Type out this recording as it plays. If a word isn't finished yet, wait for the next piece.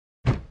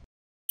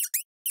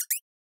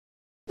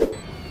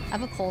I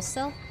have a coal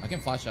still. I can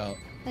flash out.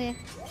 Okay.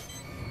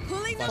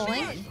 Pulling them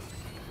Pulling. in.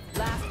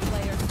 Last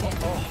player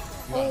standing.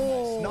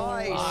 Oh.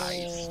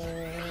 Nice.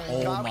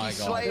 Oh Garky my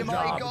slay, god.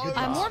 my god.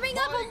 I'm warming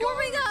up. I'm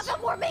warming up.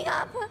 I'm warming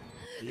up.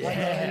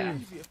 Yeah.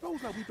 It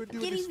feels like we've been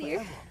doing Get this easier.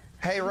 forever.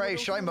 Hey, Ray,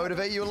 should I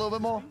motivate you a little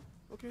bit more?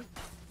 Okay.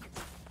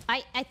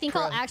 I think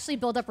I'll actually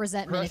build up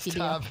resentment if you do.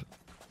 tab.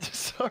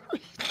 Sorry.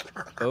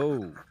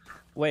 Oh.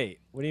 Wait,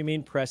 what do you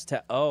mean press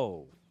tab?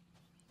 Oh.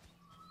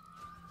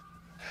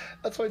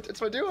 It's my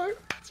duo.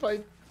 It's my,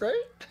 right?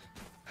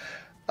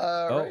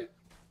 Right?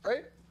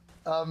 Right?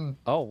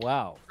 Oh,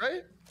 wow.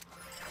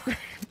 Right?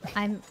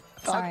 I'm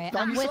sorry.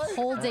 I'm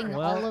withholding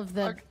all of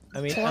the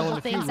I mean, horrible Ellum,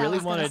 if you things I really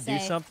was want gonna to do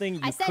say. something,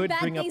 I you said could bad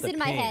bring up things the in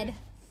my ping. head.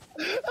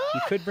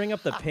 You could bring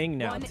up the ping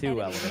now, One too,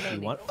 enemy Ellum, if you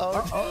remaining. want.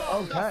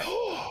 Oh,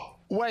 okay.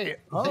 Wait.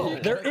 Oh.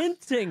 They're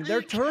inting.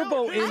 They're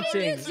turbo How did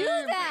you inting. do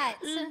that?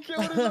 He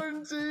killed his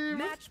own team.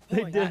 Match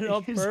They point. did it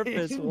on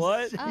purpose.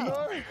 What?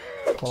 Oh.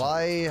 Well,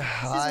 This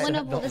is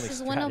winnable. This is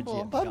strategy.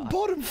 winnable. I'm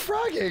bottom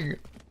fragging.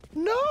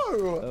 No.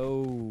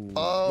 Oh.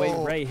 Oh.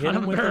 Wait, Ray, hit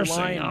him with the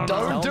line.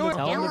 Don't do it.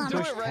 Tell him Don't to do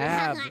push it, Ray.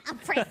 tab.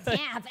 Press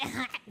tab.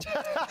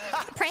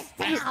 Press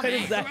tab.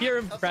 Is that your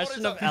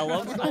impression of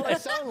Ellum? That's not what I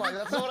sound like.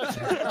 That's not what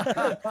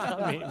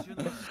I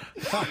sound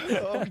I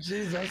Oh,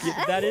 Jesus. mean,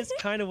 that is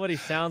kind of what he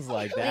sounds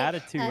like. The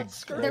attitude.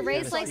 The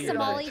Ray's like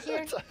Somali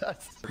here.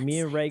 Me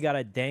and Ray got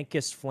a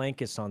dankus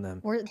flankus on them.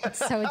 We're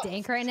so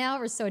dank right now.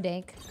 We're so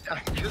dank.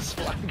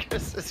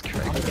 This is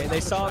crazy. Okay, they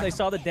saw the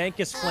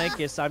dankus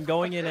flankus. I'm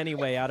going in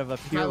anyway out of a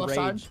pure left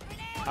side. rage.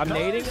 I'm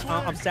nading.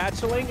 I'm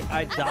satcheling.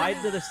 I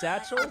died to the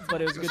satchel,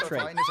 but it was a good So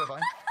trade. fine, it's so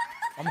fine.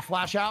 I'm gonna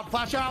flash out.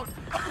 Flash out.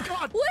 Oh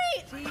God.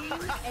 Wait!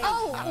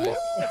 Oh! Ooh,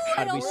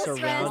 I I'd be almost rezzed.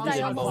 surrounded I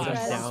and almost mowed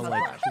rezzed. down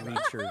like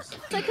creatures.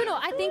 Sykkuno,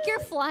 I think your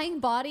flying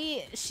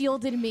body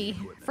shielded me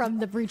from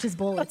the breach's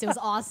bullets. It was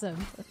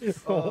awesome.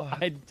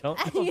 I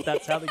don't know if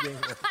that's how the game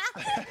works.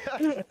 I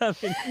mean,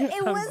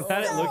 It was I'm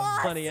glad so it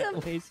looks funny awesome.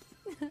 at least.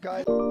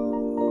 Guys.